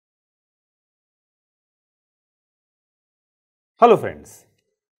Hello friends,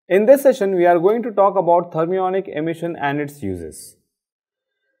 in this session we are going to talk about thermionic emission and its uses.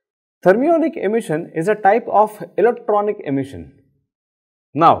 Thermionic emission is a type of electronic emission.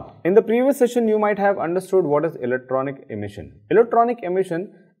 Now, in the previous session you might have understood what is electronic emission. Electronic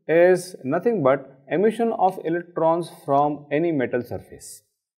emission is nothing but emission of electrons from any metal surface.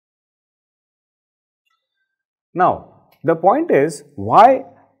 Now, the point is why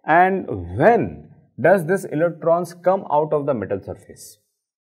and when does this electrons come out of the metal surface?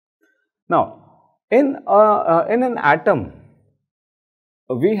 Now, in an atom,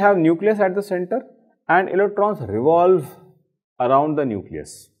 we have nucleus at the center and electrons revolve around the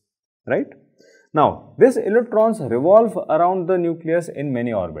nucleus, right? Now, these electrons revolve around the nucleus in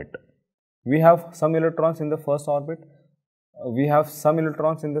many orbits. We have some electrons in the first orbit, we have some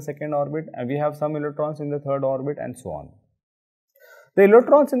electrons in the second orbit, and we have some electrons in the third orbit, and so on. The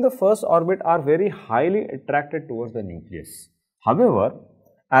electrons in the first orbit are very highly attracted towards the nucleus. However,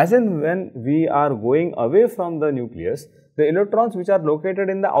 as in when we are going away from the nucleus, the electrons which are located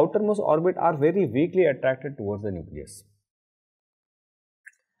in the outermost orbit are very weakly attracted towards the nucleus.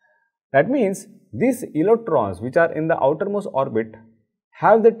 That means these electrons which are in the outermost orbit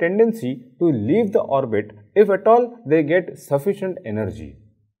have the tendency to leave the orbit if at all they get sufficient energy.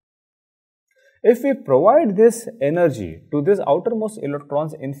 If we provide this energy to these outermost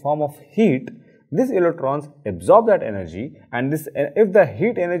electrons in form of heat, these electrons absorb that energy, and if the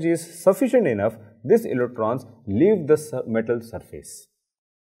heat energy is sufficient enough, these electrons leave the metal surface.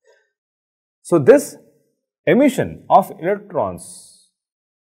 So, this emission of electrons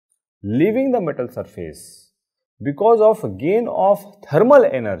leaving the metal surface because of gain of thermal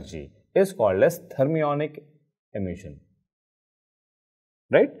energy is called as thermionic emission,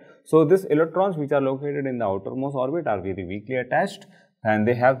 right? So, these electrons which are located in the outermost orbit are very weakly attached and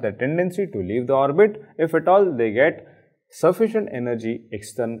they have the tendency to leave the orbit if at all they get sufficient energy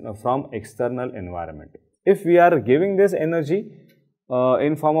from external environment. If we are giving this energy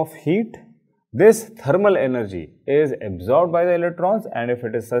in form of heat, this thermal energy is absorbed by the electrons, and if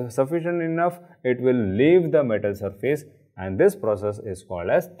it is sufficient enough, it will leave the metal surface, and this process is called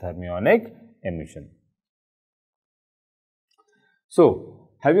as thermionic emission. So,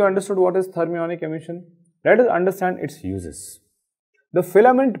 have you understood what is thermionic emission? Let us understand its uses. The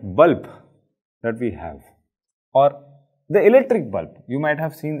filament bulb that we have, or the electric bulb, you might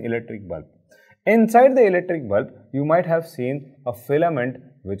have seen electric bulb. Inside the electric bulb, you might have seen a filament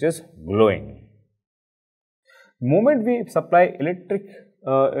which is glowing. The moment we supply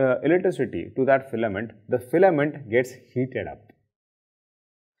electricity to that filament, the filament gets heated up.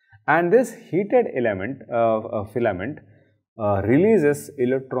 And this heated filament releases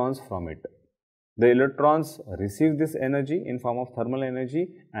electrons from it. The electrons receive this energy in form of thermal energy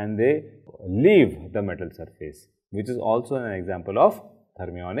and they leave the metal surface, which is also an example of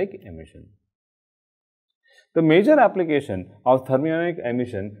thermionic emission. The major application of thermionic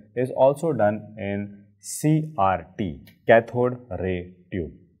emission is also done in CRT, cathode ray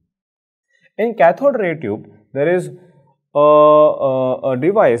tube. In cathode ray tube, there is a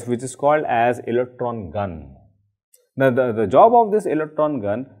device which is called as electron gun. The job of this electron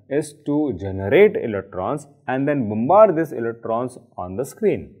gun is to generate electrons and then bombard these electrons on the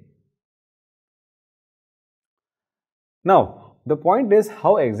screen. Now, the point is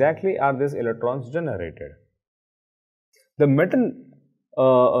how exactly are these electrons generated? The metal,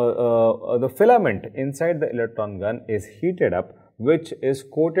 the filament inside the electron gun is heated up, which is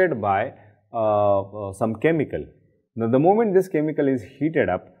coated by some chemical. Now, the moment this chemical is heated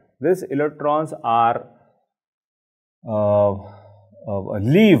up, these electrons are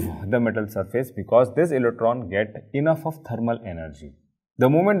leave the metal surface because this electron get enough of thermal energy.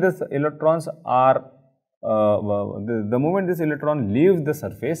 The moment this electrons are the moment this electron leaves the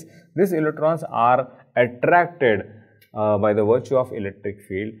surface, these electrons are attracted by the virtue of electric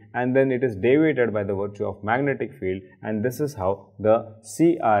field, and then it is deviated by the virtue of magnetic field, and this is how the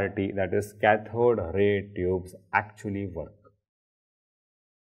CRT, that is cathode ray tubes, actually work.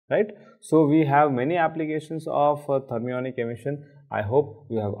 Right? So, we have many applications of thermionic emission. I hope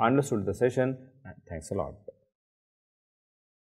you have understood the session, and thanks a lot.